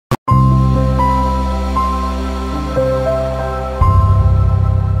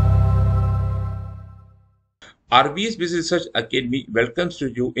RBS Business Research Academy welcomes to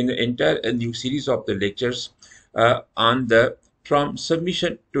you in the entire new series of the lectures on the from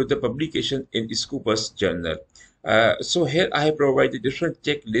submission to the publication in Scopus journal. So here I have provided different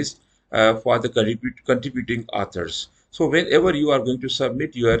checklists for the contributing authors. So whenever you are going to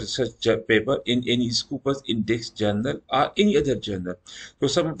submit your research paper in any Scopus index journal or any other journal, so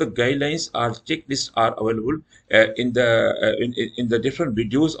some of the guidelines or checklists are available in the different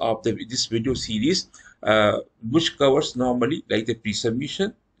videos of this video series, which covers normally like the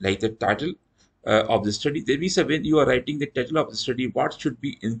pre-submission, like the title of the study. That means when you are writing the title of the study, what should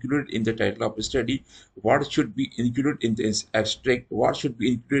be included in the title of the study, what should be included in the abstract, what should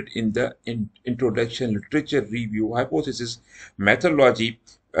be included in the introduction, literature review, hypothesis, methodology,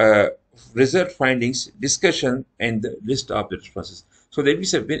 result findings, discussion, and the list of the responses. So that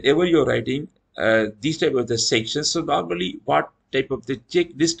means whenever you're writing these type of the sections, so normally what type of the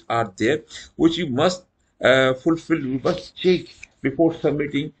checklist are there which you must fulfill, you must check before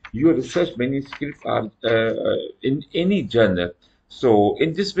submitting your research manuscript or in any journal. So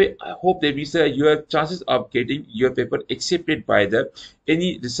in this way, I hope that means your chances of getting your paper accepted by the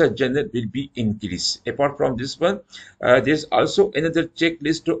any research journal will be increased. Apart from this one, there's also another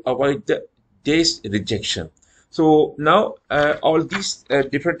checklist to avoid the test rejection. So now all these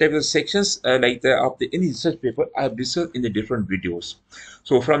different types of sections like the of the any research paper I have discussed in the different videos.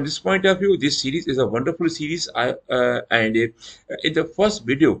 So from this point of view, this series is a wonderful series. And in the first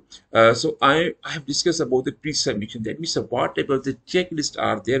video, so I have discussed about the pre-submission. That means what type of the checklist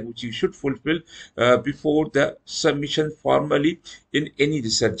are there which you should fulfill before the submission formally in any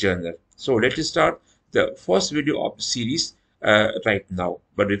research journal. So let us start the first video of the series right now.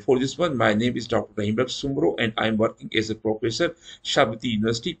 But before this one, my name is Dr. Rahim Sumro and I'm working as a professor, Shabati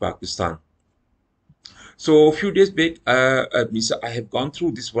University, Pakistan. So a few days back, I have gone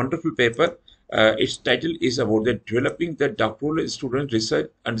through this wonderful paper. Its title is about the developing the doctoral student research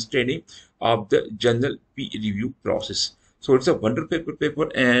understanding of the journal peer review process. So it's a wonderful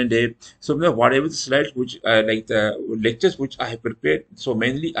paper, and so now whatever the slides which like the lectures which I have prepared. So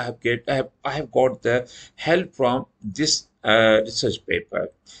mainly I have got the help from this research paper.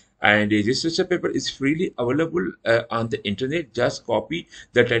 And this research paper is freely available on the internet. Just copy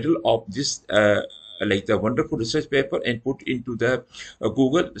the title of this like the wonderful research paper and put into the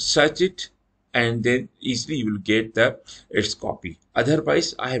Google, search it, and then easily you will get the its copy.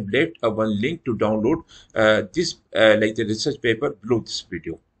 Otherwise, I have left one link to download this like the research paper below this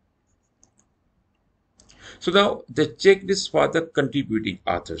video. So now the checklist for the contributing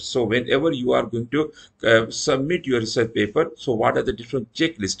authors. So whenever you are going to submit your research paper, so what are the different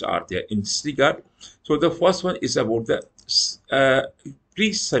checklists are there in this regard? So the first one is about the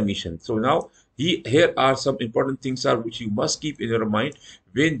pre-submission. So now here are some important things are which you must keep in your mind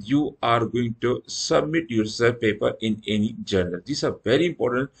when you are going to submit your research paper in any journal. These are very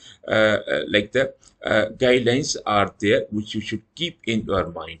important like the guidelines are there which you should keep in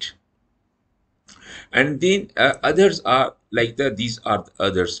your mind. And then others are like these are the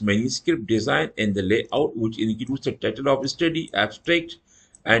others: manuscript design and the layout, which includes the title of the study, abstract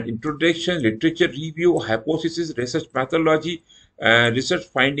and introduction, literature review, hypothesis, research methodology, research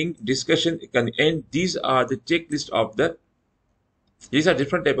finding, discussion, and these are the checklist of the. These are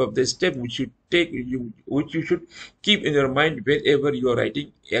different type of the step which you take, which you should keep in your mind whenever you are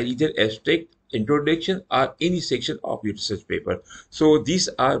writing either abstract, introduction, or any section of your research paper. So these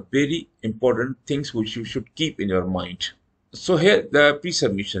are very important things which you should keep in your mind. So here the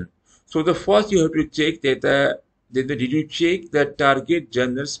pre-submission. So the first you have to check that did you check the target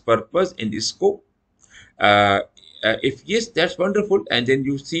journal's purpose and scope? If yes, that's wonderful. And then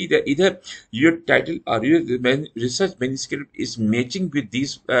you see that either your title or your research manuscript is matching with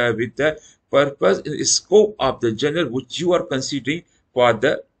these with the purpose and scope of the journal which you are considering for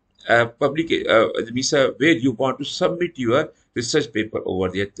the where you want to submit your research paper over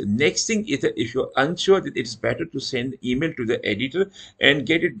there. The next thing is that if you're unsure, that it's better to send email to the editor and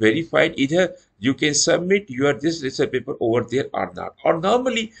get it verified. Either you can submit your this research paper over there or not. Or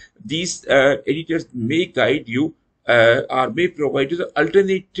normally these editors may guide you or may provide you the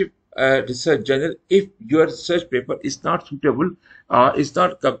alternative research journal if your research paper is not suitable, is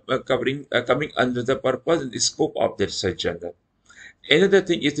not coming under the purpose and the scope of the research journal. Another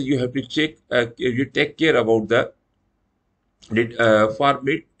thing is that you have to check, you take care about the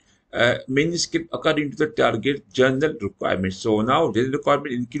format manuscript according to the target journal requirements. So now this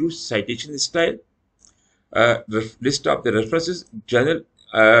requirement includes citation style, list of the references, journal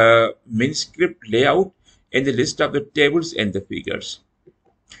manuscript layout, and the list of the tables and the figures.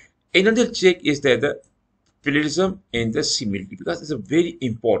 Another check is that the plagiarism and the similarity, because it's a very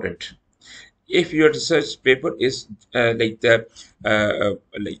important. if your research paper is like the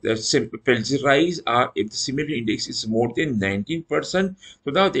plagiarized, or if the similarity index is more than 19%,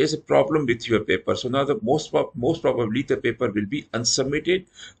 so now there's a problem with your paper. So now the most probably the paper will be unsubmitted,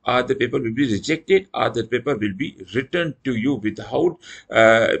 or the paper will be rejected, or the paper will be returned to you without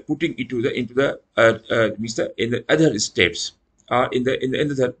putting into the means the in the other steps, in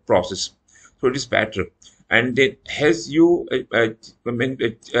the process. So it is better. And then has you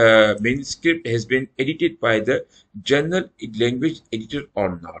manuscript has been edited by the journal language editor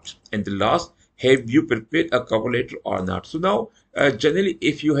or not? And the last, have you prepared a cover letter or not? So now generally,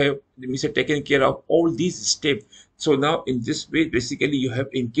 if you have taken care of all these steps, so now in this way basically you have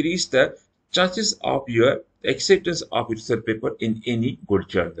increased the chances of your acceptance of your research paper in any good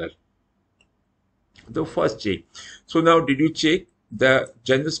journal. The first check. So now, did you check the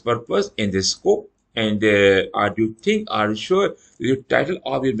journal's purpose and the scope? And are you think, are you sure your title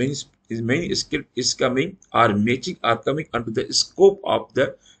of your manuscript is coming, or matching, are coming under the scope of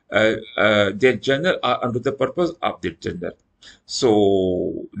the their journal, or under the purpose of their journal?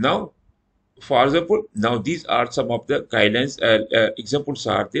 So now, for example, now these are some of the guidelines, examples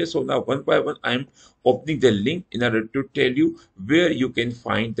are there. So now one by one I'm opening the link in order to tell you where you can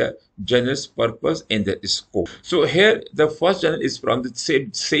find the journal's purpose and the scope. So here the first journal is from the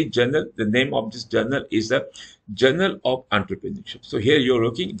same journal. The name of this journal is the Journal of Entrepreneurship. So here you're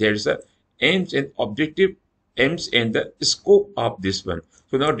looking, there's a aims and objective, aims and the scope of this one.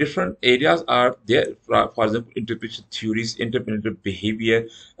 So now different areas are there. For example, interpretation theories, entrepreneurial behavior,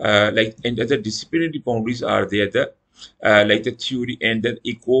 like, and other disciplinary boundaries are there. The like the theory and then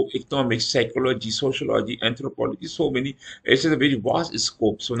economics, psychology, sociology, anthropology. So many. It's a very vast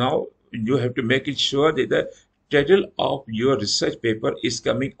scope. So now you have to make it sure that the title of your research paper is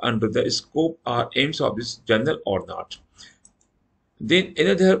coming under the scope or aims of this journal or not. Then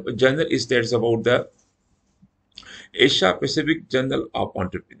another journal is there's about the Asia Pacific Journal of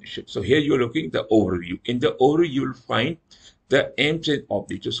Entrepreneurship. So here you're looking the overview. In the overview, you will find the aims and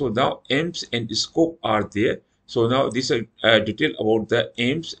objectives. So now aims and scope are there. So now this is a detail about the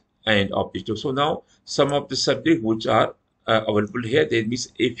aims and objectives. So now some of the subjects which are available here, that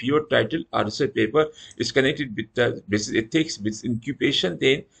means if your title or research paper is connected with the business ethics, business incubation,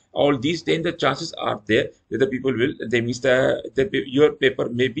 then all these, then the chances are there that the people will, that means your paper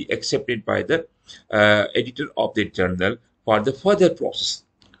may be accepted by the editor of the journal for the further process.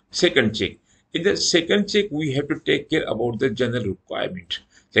 Second check. In the second check, we have to take care about the journal requirement,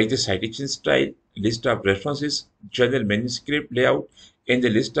 like the citation style, list of references, journal manuscript layout, and the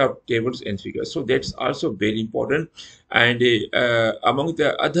list of tables and figures. So that's also very important. And among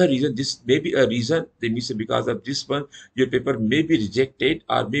the other reasons, this may be a reason, they may say because of this one, your paper may be rejected,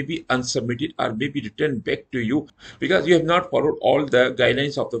 or may be unsubmitted, or may be returned back to you because you have not followed all the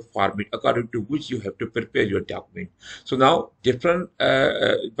guidelines of the format according to which you have to prepare your document. So now different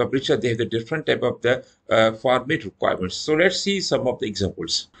publisher, they have the different type of the format requirements. So let's see some of the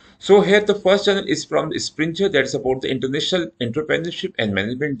examples. So here the first journal is from Springer, that is about the International Entrepreneurship and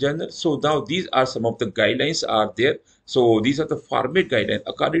Management Journal. So now these are some of the guidelines are there. So these are the format guidelines.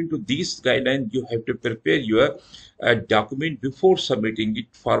 According to these guidelines, you have to prepare your document before submitting it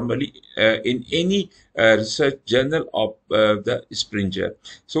formally in any research journal of the Springer.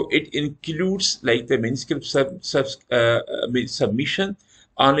 So it includes like the manuscript submission,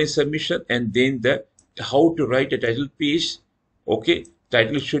 online submission, and then the how to write a title page. Okay.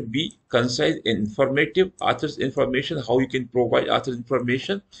 Title should be concise and informative. Author's information, how you can provide author's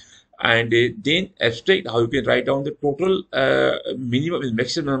information, and then abstract, how you can write down the total minimum and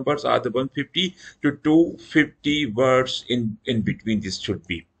maximum numbers are the 150 to 250 words in between. This should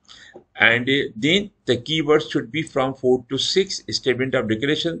be, and then the keywords should be from 4 to 6. Statement of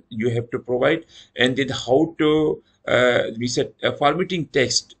declaration you have to provide, and then how to reset formatting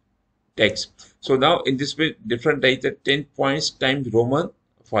text. So now in this way, different like the 10 points times Roman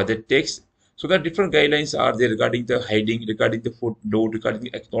for the text. So the different guidelines are there regarding the heading, regarding the footnote, regarding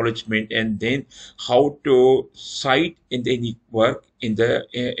the acknowledgement, and then how to cite in any work in the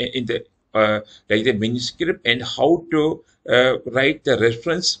like the manuscript, and how to write the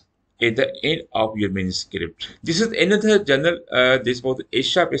reference at the end of your manuscript. This is another journal. This was the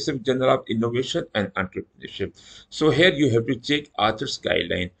Asia Pacific Journal of Innovation and Entrepreneurship. So here you have to check author's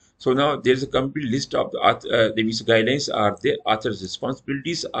guideline. So now there is a complete list of the these guidelines are there, author's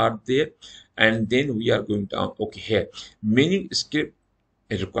responsibilities are there, and then we are going down. Okay, here manuscript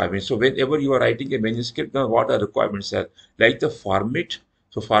requirements. So whenever you are writing a manuscript, now what are requirements are like the format.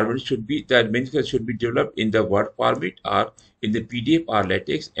 So format should be that manuscript should be developed in the Word format or in the PDF or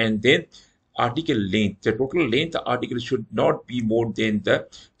LaTeX, and then article length. The total length of the article should not be more than the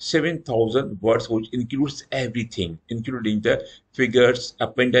 7,000 words, which includes everything, including the figures,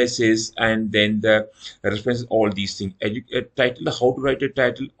 appendices, and then the references, all these things. Title, how to write a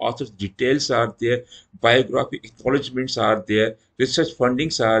title, author's details are there, biography acknowledgements are there, research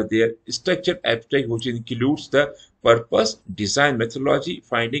fundings are there, structured abstract, which includes the purpose, design, methodology,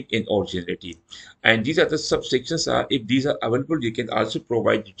 finding, and originality. And these are the subsections. Are if these are available, you can also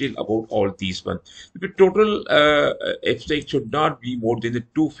provide detail about all these ones. The total abstract should not be more than the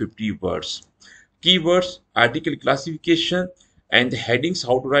 250 words. Keywords, article classification, and the headings,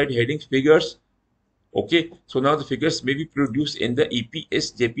 how to write headings, figures. Okay, so now the figures may be produced in the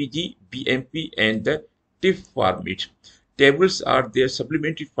EPS, JPG, BMP, and the TIFF format. Tables are there,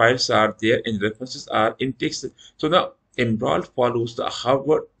 supplementary files are there, and references are in text. So now Emerald follows the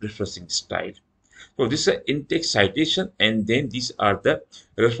Harvard referencing style. So this is an in-text citation, and then these are the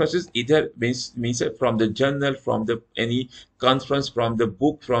references, either means from the journal, from the any conference, from the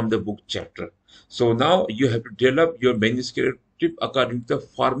book chapter. So now you have to develop your manuscript according to the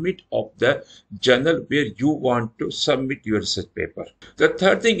format of the journal where you want to submit your research paper. The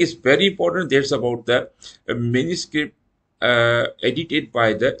third thing is very important. There's about the manuscript edited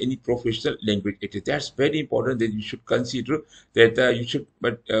by the any professional language editor. That's very important, that you should consider that you should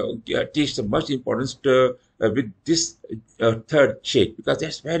teach the much importance to, with this third check, because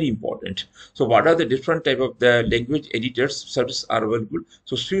that's very important. So what are the different type of the language editors services are available?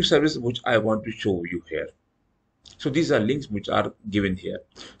 So few services which I want to show you here. So these are links which are given here.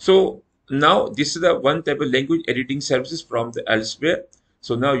 So now this is the one type of language editing services from the elsewhere.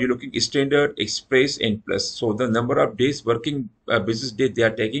 So now you're looking standard, express, and plus. So the number of days working business day they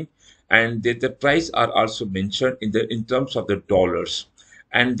are taking, and the price are also mentioned in terms of the dollars.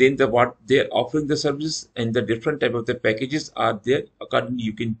 And then the what they're offering the services and the different type of the packages are there. Accordingly,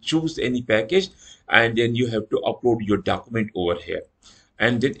 you can choose any package, and then you have to upload your document over here.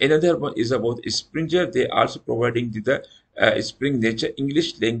 And then another one is about Springer. They are also providing the Spring Nature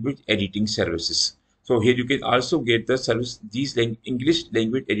English language editing services. So here you can also get the service, these English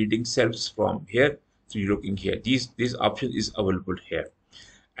language editing service from here. So you're looking here. This option is available here.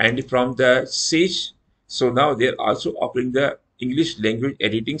 And from the Sage, so now they're also offering the English language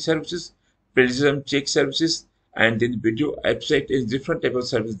editing services, plagiarism check services, and then video abstract is different type of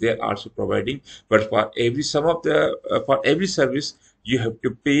service they are also providing. But for every for every service, you have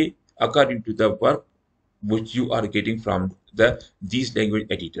to pay according to the work which you are getting from these language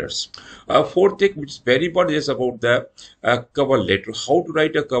editors. Fourth thing, which is very important, is about the cover letter. How to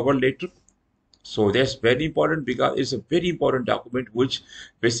write a cover letter. So that's very important, because it's a very important document which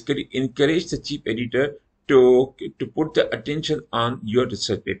basically encourages the chief editor to put the attention on your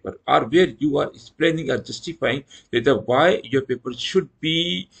research paper, or where you are explaining or justifying that why your paper should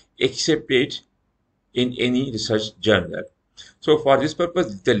be accepted in any research journal. So for this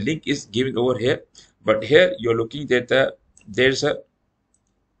purpose, the link is given over here. But here you're looking at this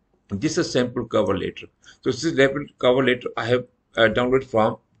is a sample cover letter. So this is sample cover letter I have downloaded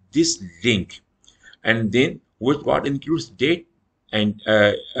from this link, and then what includes date and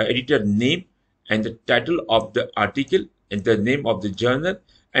editor name and the title of the article and the name of the journal,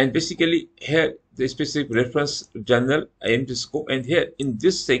 and basically here the specific reference journal and the scope. And here in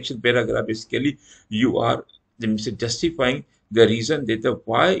this section paragraph, basically you are justifying the reason that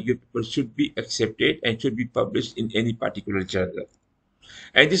why your paper should be accepted and should be published in any particular journal.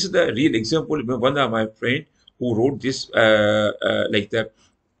 And this is the real example. One of my friend who wrote this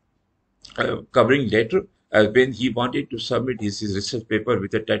covering letter when he wanted to submit his research paper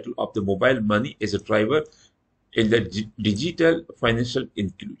with the title of the mobile money as a driver in the digital financial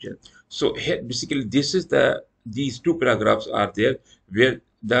inclusion. So here basically this is these two paragraphs are there where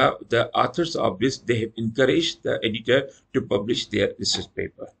the authors of this, they have encouraged the editor to publish their research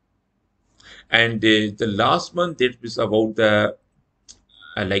paper. And the last one, that is about the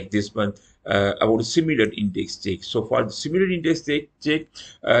like this one, about similar index check. So for the similar index check, there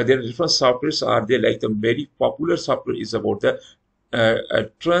are different softwares are there. Like the very popular software is about the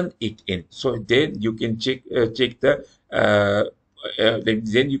Turnitin. So then you can check the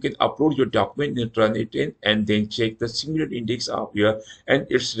then you can upload your document in Turnitin and then check the similar index of your, and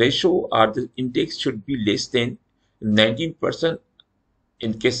its ratio or the index should be less than 19%.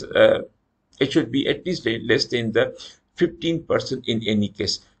 In case it should be at least less than the 15% in any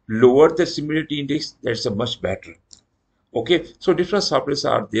case. Lower the similarity index, that's a much better. Okay, so different softwares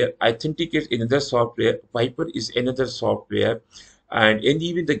are there. Authenticate is another software, Viper is another software, and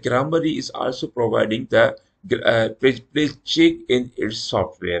even the Grammarly is also providing the page check in its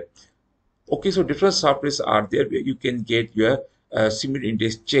software. Okay, so different softwares are there where you can get your similar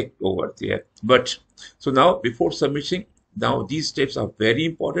index checked over there. But so now before submitting, now these steps are very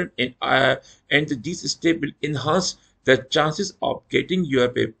important, and these steps will enhance the chances of getting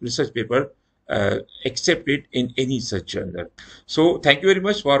your research paper accepted in any such journal. So thank you very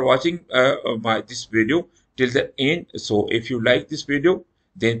much for watching my this video till the end. So if you like this video,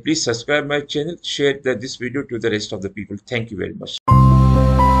 then please subscribe my channel, share this video to the rest of the people. Thank you very much.